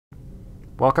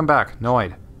Welcome back,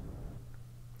 Noid.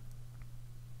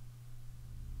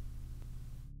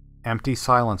 Empty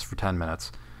silence for 10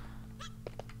 minutes.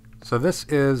 So this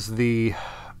is the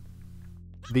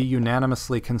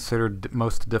unanimously considered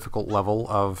most difficult level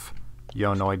of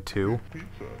Noid 2.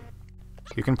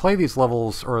 You can play these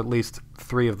levels, or at least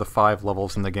 3 of the 5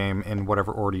 levels in the game, in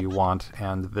whatever order you want,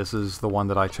 and this is the one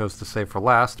that I chose to save for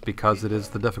last because it is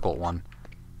the difficult one.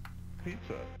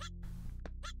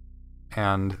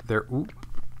 And there... Oop,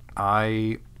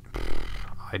 I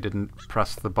didn't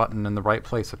press the button in the right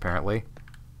place, apparently.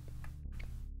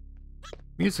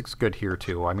 Music's good here,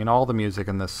 too. I mean, all the music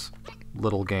in this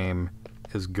little game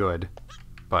is good,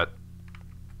 but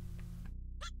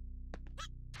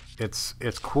it's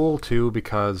cool, too,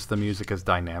 because the music is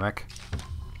dynamic.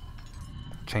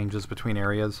 Changes between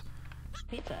areas.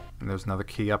 And there's another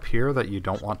key up here that you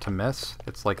don't want to miss.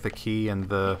 It's like the key in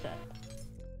the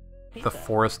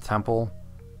Forest Temple.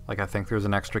 Like, I think there's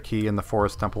an extra key in the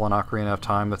Forest Temple in Ocarina of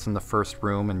Time that's in the first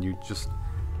room, and you just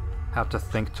have to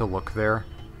think to look there.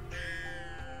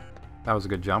 That was a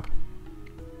good jump.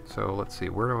 So, let's see,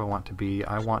 where do I want to be?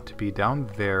 I want to be down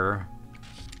there.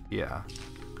 Yeah.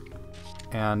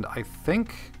 And I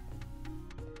think,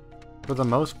 for the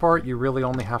most part, you really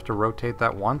only have to rotate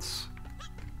that once.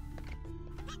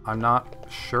 I'm not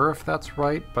sure if that's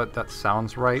right, but that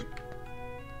sounds right.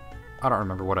 I don't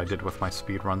remember what I did with my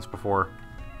speedruns before.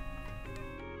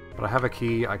 But I have a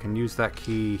key. I can use that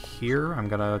key here. I'm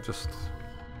gonna just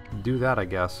do that, I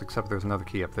guess. Except there's another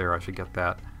key up there. I should get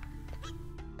that.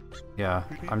 Yeah,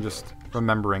 I'm just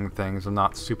remembering things. I'm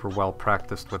not super well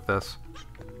practiced with this.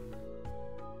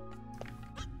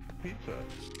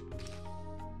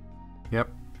 Yep.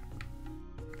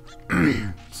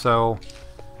 So...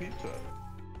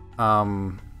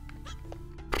 trying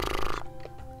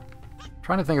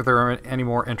to think if there are any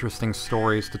more interesting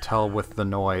stories to tell with the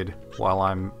Noid while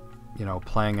I'm, you know,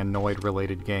 playing a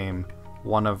Noid-related game.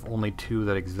 One of only 2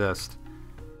 that exist.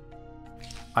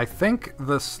 I think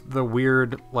the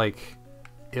weird, like,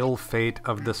 ill fate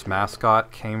of this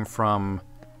mascot came from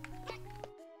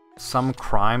some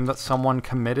crime that someone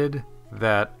committed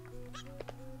that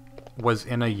was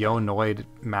in a Noid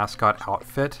mascot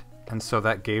outfit, and so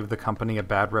that gave the company a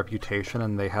bad reputation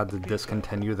and they had to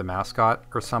discontinue the mascot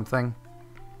or something.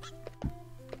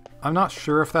 I'm not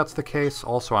sure if that's the case.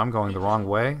 Also, I'm going the wrong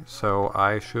way, so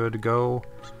I should go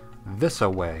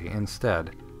this-a-way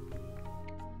instead.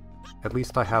 At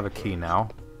least I have a key now.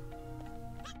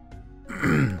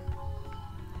 Yeah,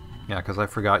 because I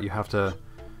forgot you have to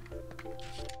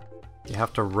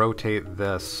rotate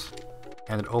this,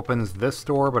 and it opens this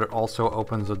door, but it also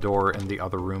opens a door in the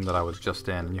other room that I was just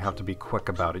in, and you have to be quick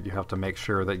about it. You have to make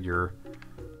sure that you're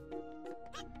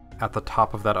at the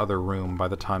top of that other room by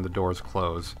the time the doors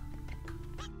close.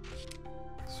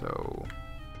 So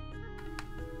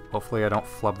hopefully I don't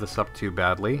flub this up too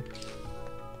badly.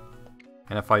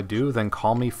 And if I do, then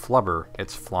call me Flubber.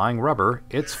 It's flying rubber.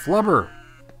 It's Flubber!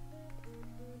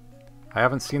 I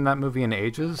haven't seen that movie in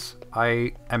ages.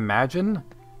 I imagine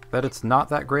that it's not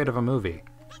that great of a movie.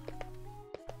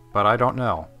 But I don't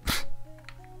know.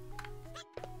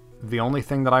 The only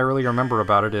thing that I really remember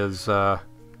about it is... wow,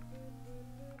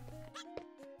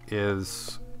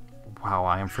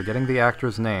 I am forgetting the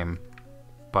actor's name.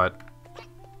 But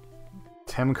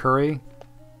Tim Curry?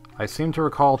 I seem to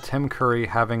recall Tim Curry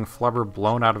having Flubber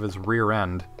blown out of his rear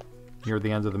end near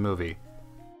the end of the movie.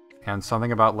 And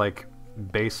something about, like,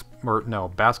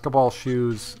 basketball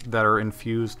shoes that are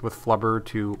infused with Flubber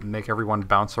to make everyone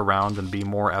bounce around and be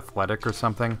more athletic or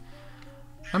something.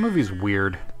 That movie's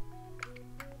weird.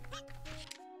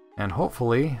 And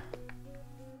hopefully,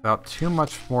 without too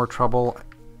much more trouble...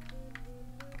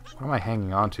 What am I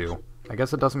hanging on to? I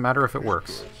guess it doesn't matter if it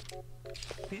works.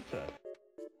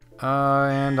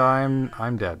 And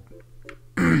I'm dead.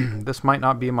 This might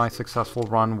not be my successful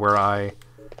run where I...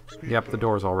 Yep, the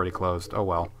door's already closed. Oh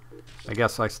well. I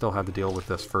guess I still had to deal with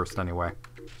this first anyway.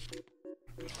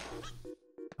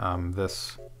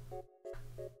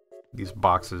 These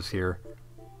boxes here.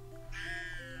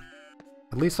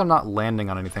 At least I'm not landing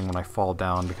on anything when I fall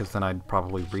down, because then I'd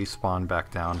probably respawn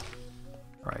back down.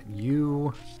 Alright,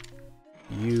 you...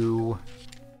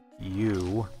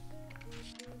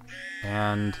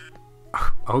 And...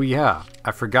 Oh yeah,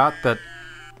 I forgot that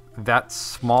that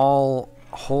small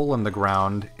hole in the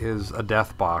ground is a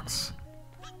death box.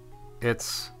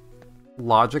 It's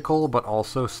logical, but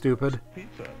also stupid,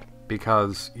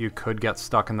 because you could get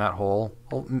stuck in that hole.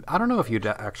 Well, I don't know if you'd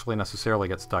actually necessarily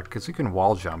get stuck, because you can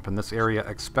wall jump, and this area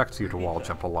expects you to wall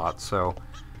jump a lot, so...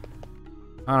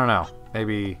 I don't know,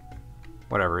 maybe...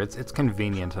 Whatever, it's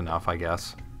convenient enough, I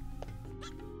guess.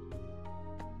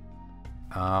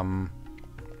 I'll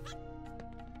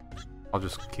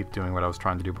just keep doing what I was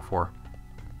trying to do before.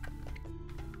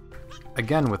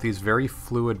 Again, with these very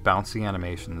fluid, bouncy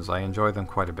animations, I enjoy them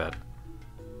quite a bit.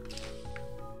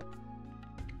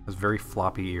 Those very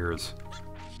floppy ears.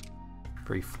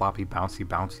 Very floppy, bouncy,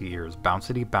 bouncy ears.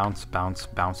 Bouncity, bounce, bounce,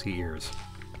 bouncy ears.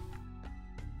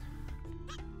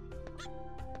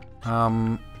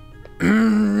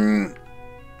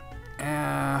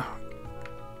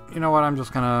 You know what, I'm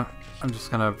just gonna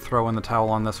throw in the towel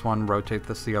on this one, rotate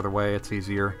this the other way, it's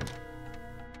easier.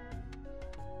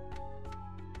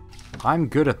 I'm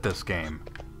good at this game.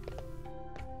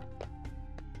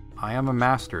 I am a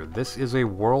master. This is a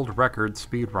world record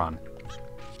speedrun.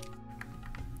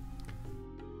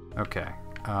 Okay.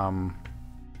 Now,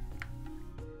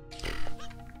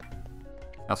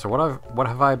 so what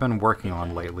have I been working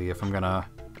on lately, if I'm gonna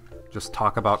just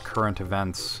talk about current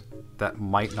events that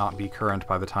might not be current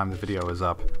by the time the video is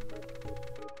up?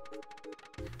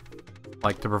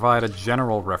 Like, to provide a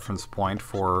general reference point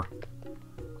for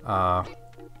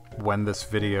when this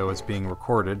video is being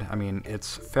recorded. I mean,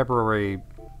 it's February,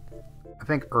 I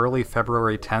think early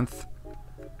February 10th,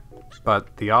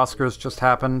 but the Oscars just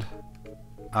happened.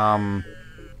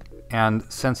 And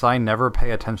since I never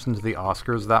pay attention to the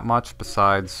Oscars that much,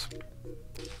 besides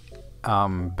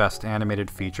Best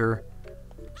Animated Feature,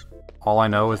 all I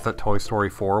know is that Toy Story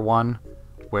 4 won,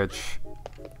 which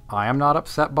I am not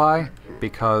upset by,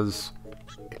 because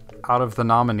out of the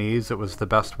nominees, it was the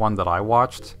best one that I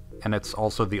watched, and it's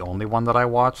also the only one that I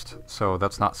watched, so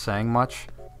that's not saying much.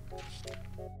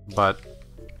 But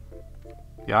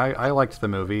yeah, I liked the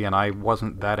movie, and I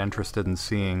wasn't that interested in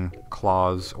seeing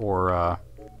Claus or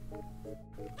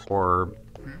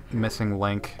Missing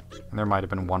Link. And there might have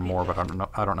been one more, but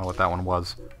I don't know what that one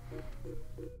was.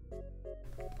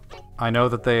 I know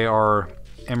that they are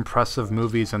impressive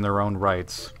movies in their own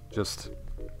rights, just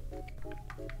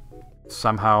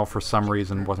somehow, for some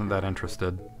reason, wasn't that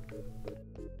interested.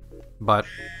 But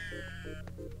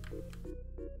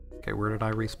okay, where did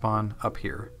I respawn? Up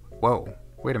here. Whoa,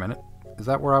 wait a minute. Is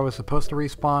that where I was supposed to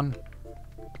respawn?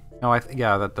 No,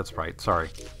 yeah, that's right. Sorry.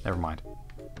 Never mind.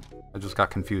 I just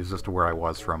got confused as to where I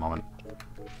was for a moment.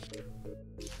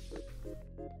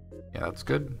 Yeah, that's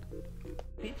good.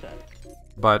 Pizza.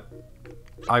 But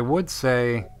I would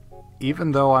say,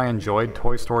 even though I enjoyed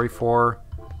Toy Story 4,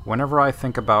 whenever I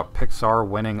think about Pixar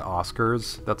winning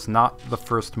Oscars, that's not the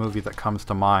first movie that comes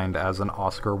to mind as an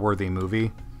Oscar-worthy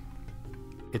movie.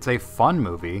 It's a fun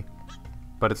movie,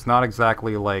 but it's not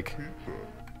exactly like...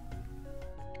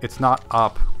 It's not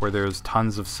Up, where there's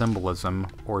tons of symbolism,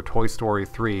 or Toy Story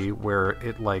 3, where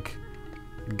it, like,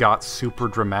 got super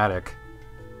dramatic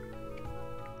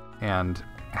and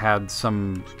had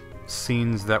some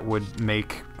scenes that would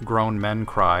make grown men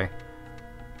cry.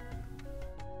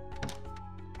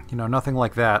 You know, nothing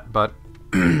like that, but...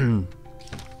 I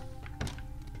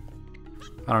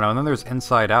don't know, and then there's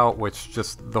Inside Out, which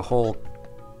just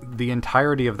the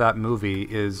entirety of that movie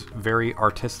is very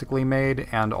artistically made,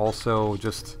 and also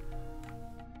just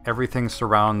everything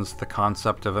surrounds the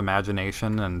concept of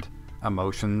imagination and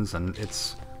emotions, and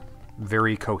it's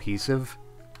very cohesive.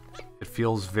 It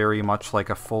feels very much like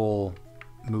a full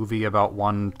movie about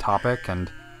one topic,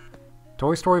 and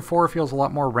Toy Story 4 feels a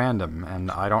lot more random,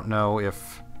 and I don't know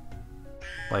if,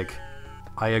 like,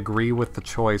 I agree with the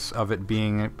choice of it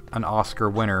being an Oscar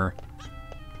winner,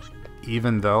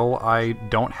 even though I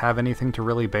don't have anything to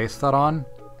really base that on.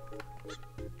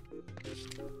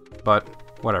 But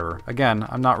whatever. Again,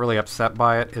 I'm not really upset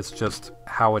by it, it's just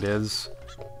how it is.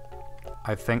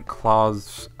 I think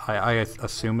Claus, I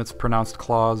assume it's pronounced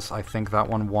Claus, I think that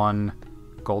one won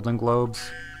Golden Globes.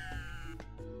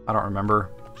 I don't remember.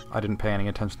 I didn't pay any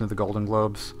attention to the Golden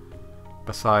Globes.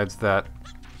 Besides that,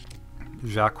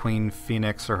 Joaquin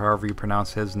Phoenix, or however you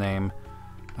pronounce his name,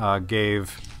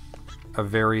 gave a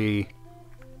very,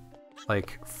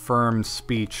 like, firm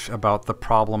speech about the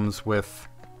problems with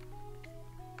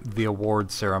the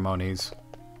award ceremonies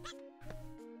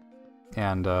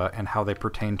and how they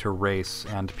pertain to race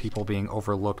and people being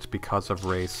overlooked because of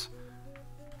race.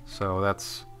 So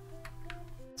it's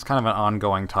kind of an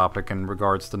ongoing topic in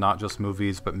regards to not just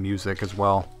movies but music as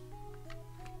well.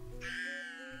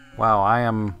 Wow,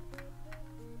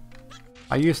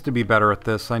 I used to be better at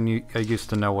this. I used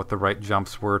to know what the right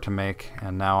jumps were to make,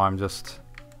 and now I'm just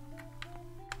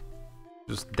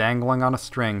dangling on a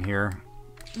string here.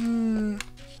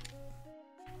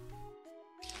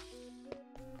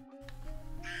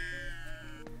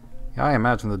 Yeah, I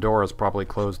imagine the door is probably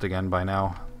closed again by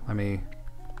now.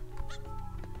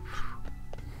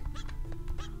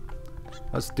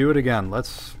 Let's do it again.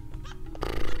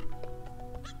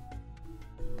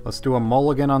 Let's do a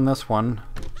mulligan on this one.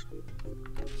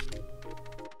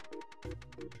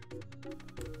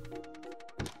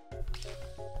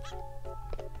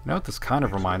 You know what this kind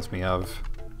of reminds me of?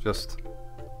 Just,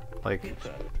 like,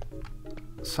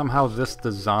 somehow this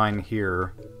design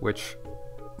here, which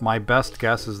my best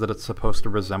guess is that it's supposed to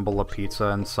resemble a pizza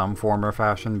in some form or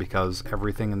fashion because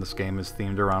everything in this game is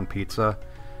themed around pizza,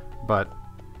 but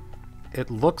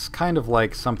it looks kind of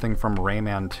like something from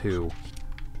Rayman 2,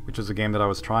 which is a game that I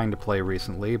was trying to play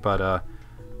recently, but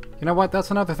you know what? That's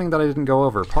another thing that I didn't go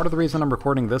over. Part of the reason I'm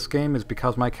recording this game is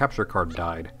because my capture card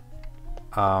died.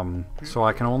 So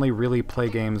I can only really play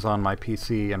games on my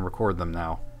PC and record them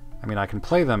now. I mean, I can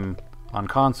play them on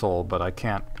console, but I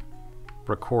can't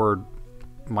record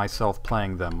myself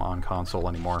playing them on console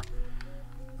anymore.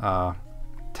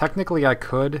 Technically I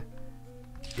could,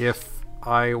 if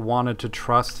I wanted to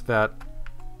trust that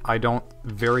I don't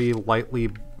very lightly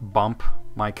bump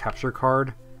my capture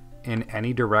card in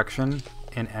any direction,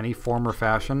 in any form or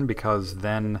fashion, because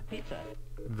then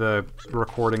the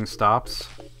recording stops.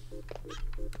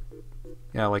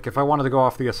 Yeah, like if I wanted to go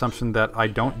off the assumption that I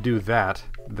don't do that,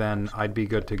 then I'd be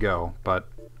good to go, but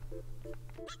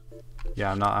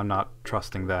yeah, I'm not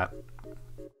trusting that.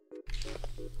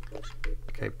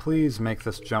 Okay, please make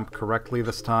this jump correctly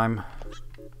this time.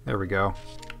 There we go.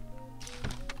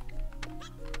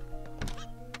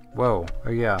 Whoa,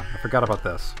 oh yeah, I forgot about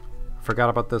this. I forgot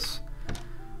about this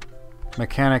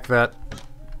mechanic that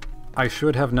I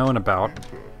should have known about.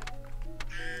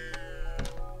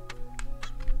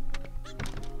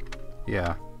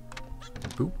 Yeah.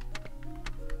 Boop.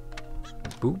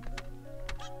 Boop.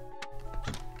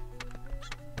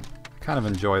 I kind of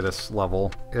enjoy this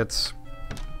level. It's,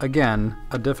 again,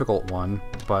 a difficult one,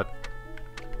 but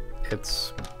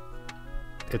it's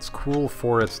cool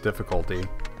for its difficulty.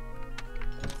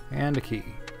 And a key.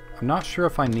 I'm not sure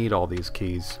if I need all these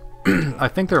keys. I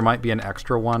think there might be an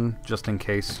extra one, just in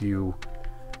case you,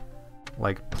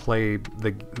 like, play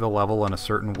the level in a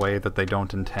certain way that they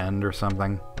don't intend or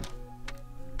something.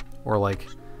 Or, like,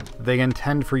 they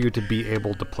intend for you to be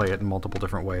able to play it in multiple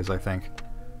different ways, I think.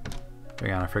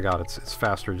 Again, I forgot, it's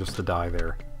faster just to die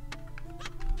there.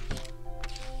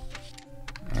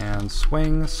 And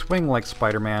swing, swing like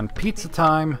Spider-Man. Pizza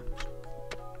time!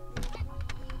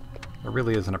 There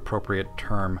really is an appropriate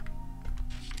term.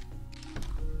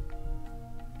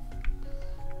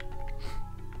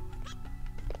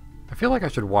 I feel like I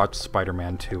should watch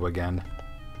Spider-Man 2 again.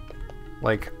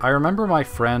 Like, I remember my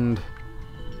friend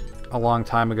a long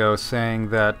time ago saying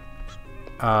that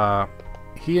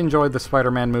he enjoyed the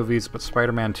Spider-Man movies, but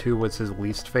Spider-Man 2 was his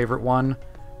least favorite one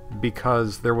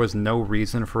because there was no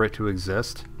reason for it to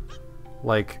exist.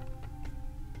 Like,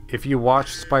 if you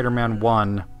watch Spider-Man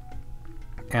 1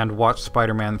 and watch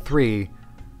Spider-Man 3,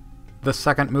 the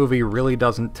second movie really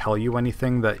doesn't tell you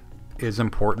anything that is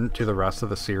important to the rest of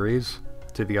the series,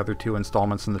 to the other two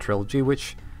installments in the trilogy,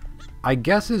 which I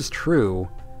guess is true,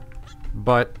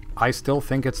 but I still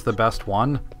think it's the best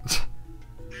one.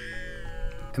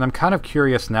 And I'm kind of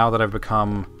curious now that I've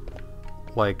become,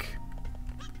 like...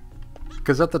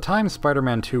 Because at the time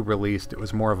Spider-Man 2 released, it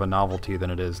was more of a novelty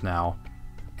than it is now.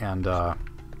 And,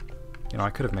 you know, I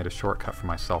could have made a shortcut for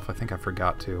myself. I think I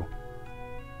forgot to.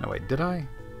 No, wait, did I?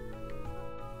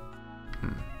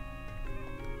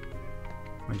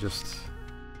 Let me just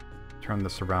turn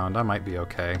this around. I might be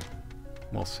okay.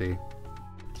 We'll see.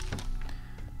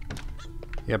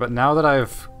 Yeah, but now that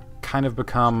I've kind of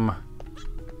become...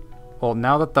 Well,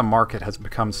 now that the market has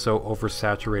become so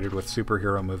oversaturated with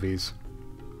superhero movies,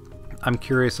 I'm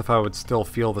curious if I would still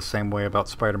feel the same way about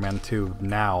Spider-Man 2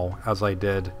 now as I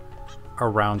did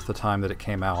around the time that it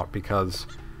came out, because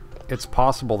it's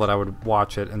possible that I would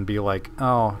watch it and be like,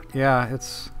 oh, yeah,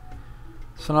 it's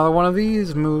another one of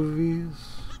these movies.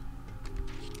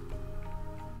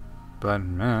 But,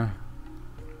 meh.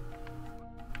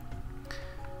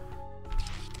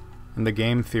 And the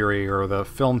game theory, or the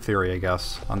film theory, I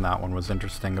guess, on that one was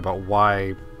interesting about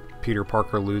why Peter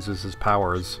Parker loses his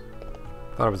powers.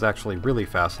 I thought it was actually really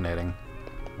fascinating.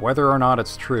 Whether or not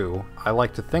it's true, I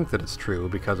like to think that it's true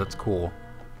because it's cool.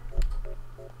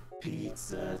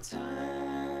 Pizza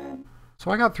time. So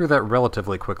I got through that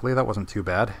relatively quickly. That wasn't too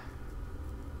bad.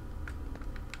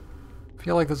 I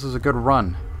feel like this is a good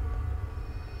run.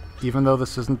 Even though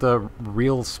this isn't a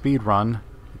real speed run,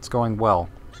 it's going well.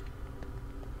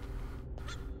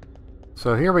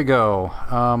 So here we go.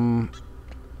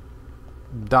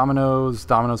 Domino's,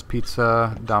 Domino's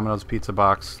Pizza, Domino's Pizza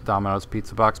Box, Domino's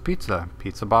Pizza Box Pizza,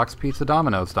 Pizza Box Pizza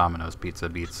Domino's, Domino's Pizza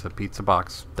Pizza, Pizza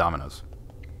Box Domino's.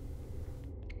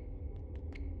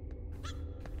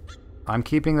 I'm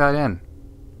keeping that in.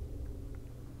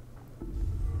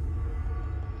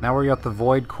 Now we got the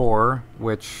Void Core,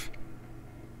 which...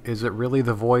 Is it really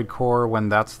the Void Core when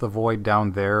that's the Void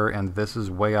down there and this is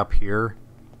way up here?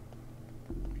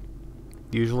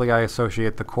 Usually I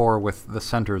associate the core with the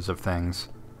centers of things.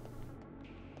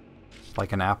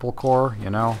 Like an apple core,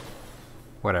 you know?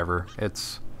 Whatever.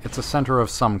 It's a center of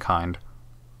some kind.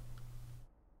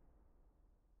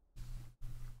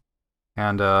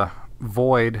 And,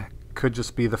 Void could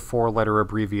just be the 4-letter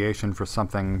abbreviation for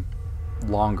something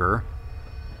longer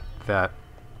that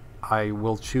I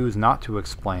will choose not to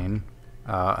explain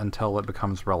until it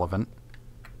becomes relevant.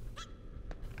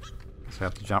 So I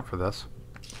have to jump for this.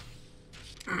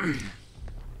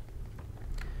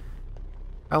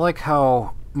 I like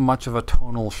how much of a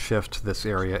tonal shift this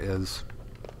area is.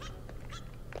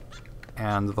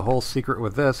 And the whole secret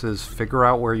with this is figure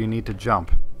out where you need to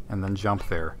jump, and then jump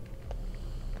there.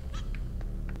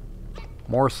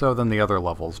 More so than the other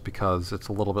levels, because it's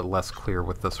a little bit less clear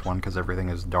with this one, because everything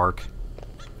is dark.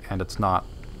 And it's not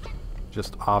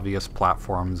just obvious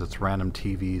platforms, it's random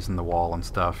TVs in the wall and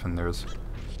stuff, and there's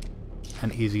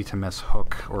an easy-to-miss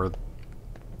hook or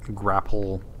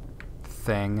grapple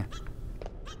thing.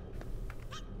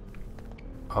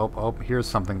 Oh, here's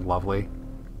something lovely.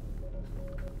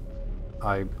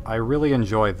 I really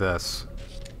enjoy this.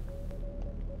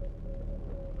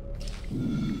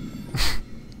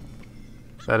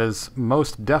 That is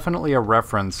most definitely a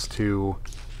reference to...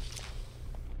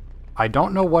 I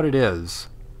don't know what it is,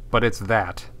 but it's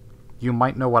that. You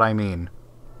might know what I mean.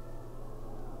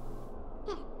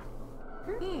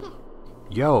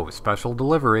 Yo, special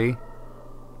delivery.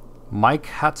 Mike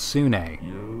Hatsune.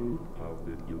 You? How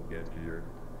did you get here?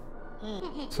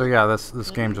 So yeah,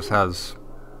 this game just has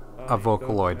a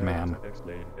Vocaloid man.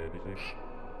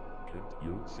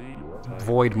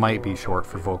 Void might be short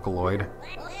for Vocaloid.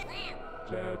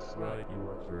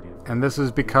 And this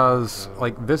is because,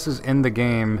 like, this is in the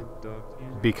game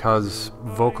because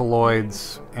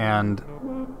Vocaloids and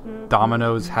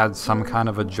Domino's had some kind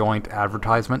of a joint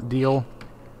advertisement deal.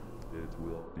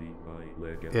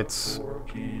 It's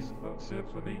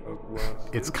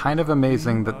kind of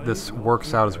amazing that this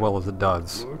works out as well as it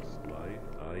does.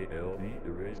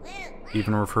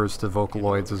 Even refers to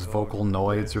Vocaloids as vocal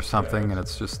noids or something, and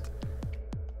it's just...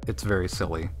 it's very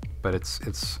silly. But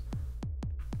it's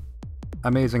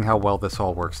amazing how well this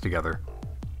all works together.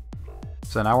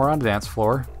 So now we're on the dance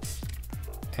floor,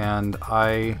 and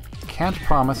I can't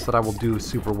promise that I will do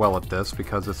super well at this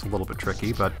because it's a little bit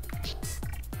tricky, but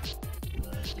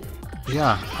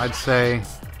yeah, I'd say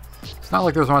it's not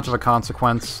like there's much of a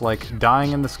consequence. Like,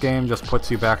 dying in this game just puts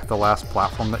you back at the last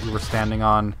platform that you were standing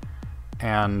on,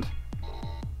 and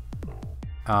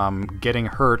getting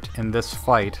hurt in this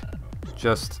fight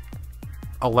just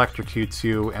electrocutes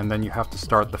you, and then you have to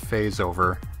start the phase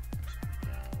over.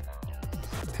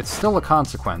 It's still a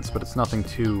consequence, but it's nothing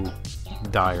too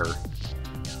dire.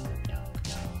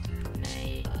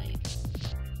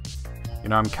 You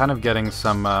know, I'm kind of getting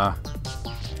some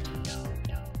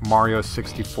Mario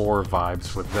 64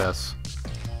 vibes with this.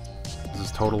 This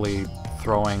is totally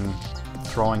throwing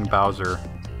Bowser.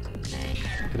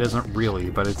 It isn't really,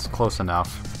 but it's close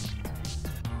enough.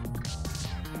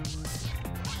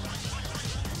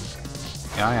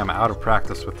 Yeah, I am out of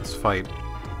practice with this fight.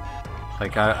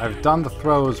 Like, I've done the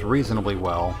throws reasonably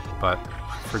well, but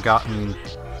I've forgotten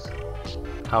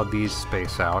how these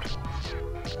space out.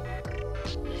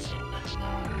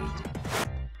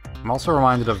 I'm also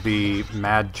reminded of the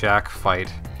Mad Jack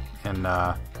fight in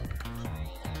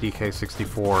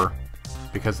DK64,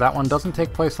 because that one doesn't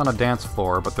take place on a dance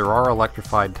floor, but there are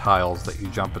electrified tiles that you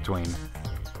jump between.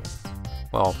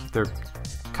 Well, they're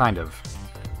kind of.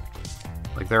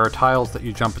 Like, there are tiles that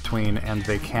you jump between, and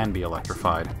they can be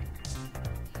electrified.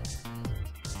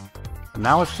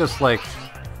 Now it's just like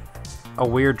a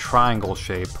weird triangle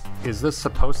shape. Is this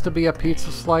supposed to be a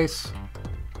pizza slice?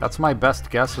 That's my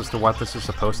best guess as to what this is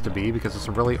supposed to be, because it's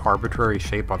a really arbitrary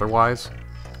shape otherwise.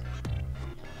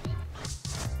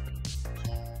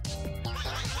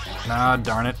 Ah,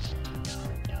 darn it.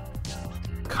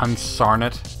 Consarn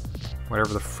it.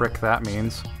 Whatever the frick that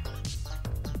means.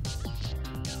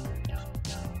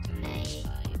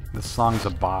 This song's a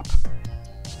bop.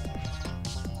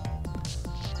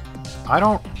 I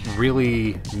don't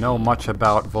really know much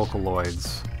about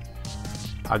Vocaloids.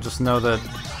 I just know that...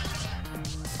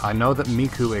 I know that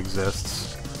Miku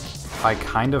exists. I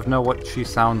kind of know what she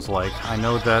sounds like. I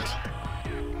know that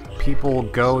people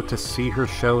go to see her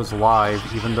shows live,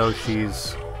 even though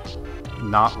she's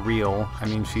not real. I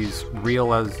mean, she's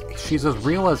as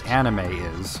real as anime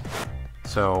is.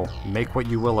 So, make what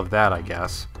you will of that, I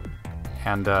guess.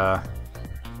 And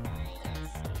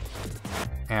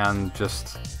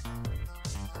just...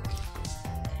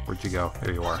 Where'd you go?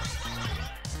 There you are.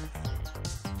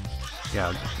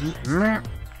 Yeah.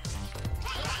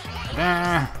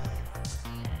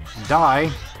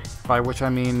 Die, by which I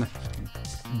mean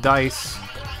dice.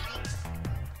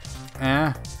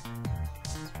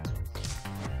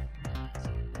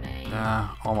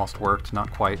 Almost worked,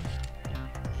 not quite.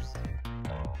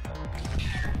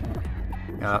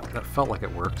 Yeah, that felt like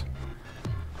it worked.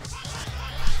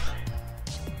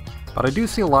 But I do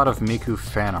see a lot of Miku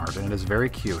fan art, and it is very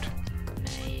cute.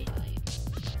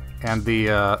 And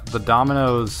the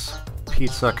Domino's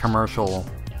pizza commercial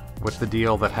with the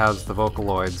deal that has the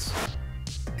Vocaloids,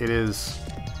 it is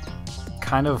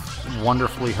kind of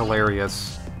wonderfully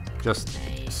hilarious just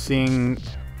seeing,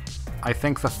 I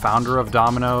think the founder of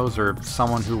Domino's or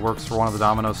someone who works for one of the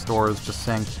Domino's stores just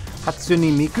saying,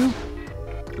 Hatsune Miku?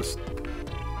 Just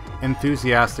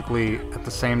enthusiastically at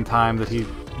the same time that he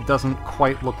doesn't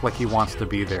quite look like he wants to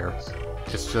be there.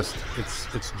 It's just,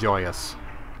 it's joyous.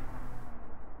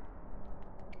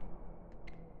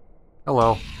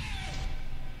 Hello.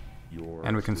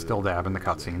 And we can still dab in the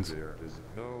cutscenes. There is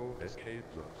no escape.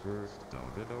 The first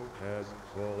domino has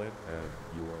fallen and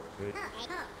you are fit.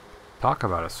 Talk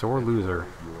about a sore loser.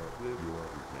 Your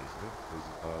replacement is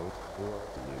out for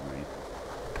delivery.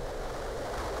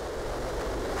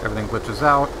 Everything glitches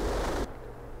out.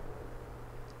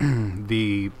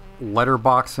 The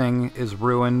letterboxing is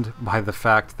ruined by the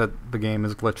fact that the game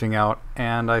is glitching out,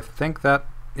 and I think that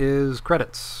is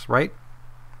credits, right?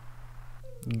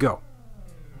 Go.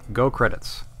 Go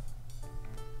credits.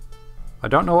 I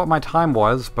don't know what my time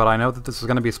was, but I know that this is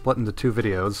going to be split into 2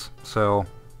 videos, so...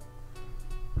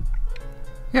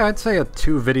 yeah, I'd say a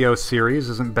 2-video series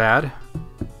isn't bad.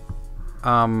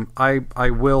 I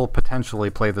will potentially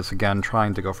play this again,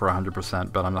 trying to go for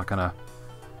 100%, but I'm not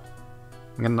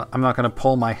gonna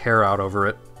pull my hair out over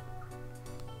it.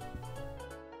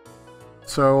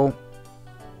 So,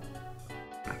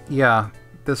 yeah,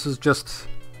 this is just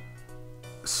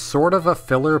sort of a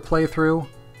filler playthrough.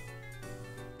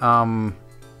 And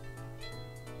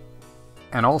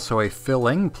also a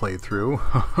filling playthrough.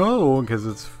 Oh, because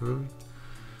it's food.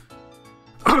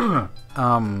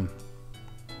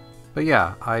 But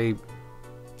yeah,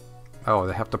 oh,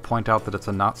 they have to point out that it's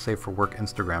a not safe for work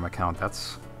Instagram account.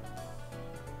 That's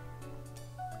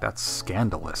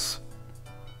scandalous.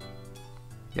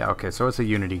 Yeah, okay, so it's a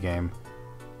Unity game.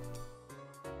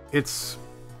 It's...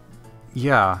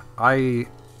 yeah, I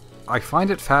find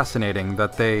it fascinating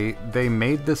that they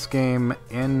made this game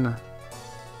in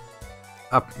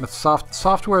a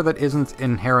software that isn't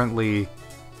inherently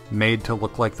made to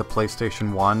look like the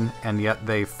PlayStation 1, and yet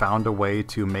they found a way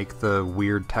to make the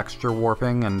weird texture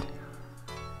warping, and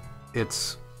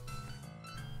it's...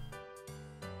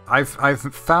 I've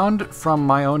found from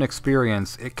my own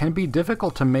experience, it can be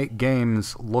difficult to make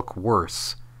games look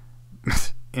worse,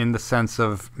 in the sense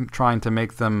of trying to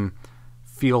make them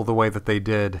feel the way that they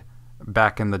did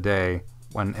back in the day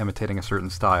when imitating a certain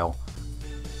style.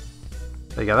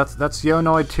 But yeah, that's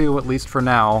Noid 2, at least for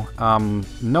now.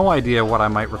 No idea what I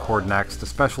might record next,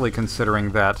 especially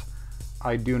considering that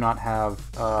I do not have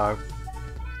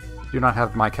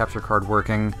my capture card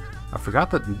working. I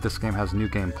forgot that this game has New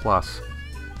Game Plus.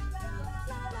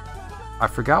 I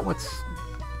forgot what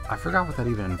that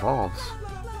even involves.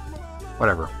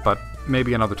 Whatever, but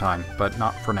maybe another time, but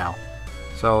not for now.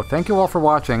 So thank you all for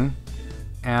watching,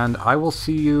 and I will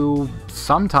see you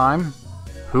sometime.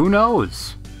 Who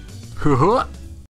knows?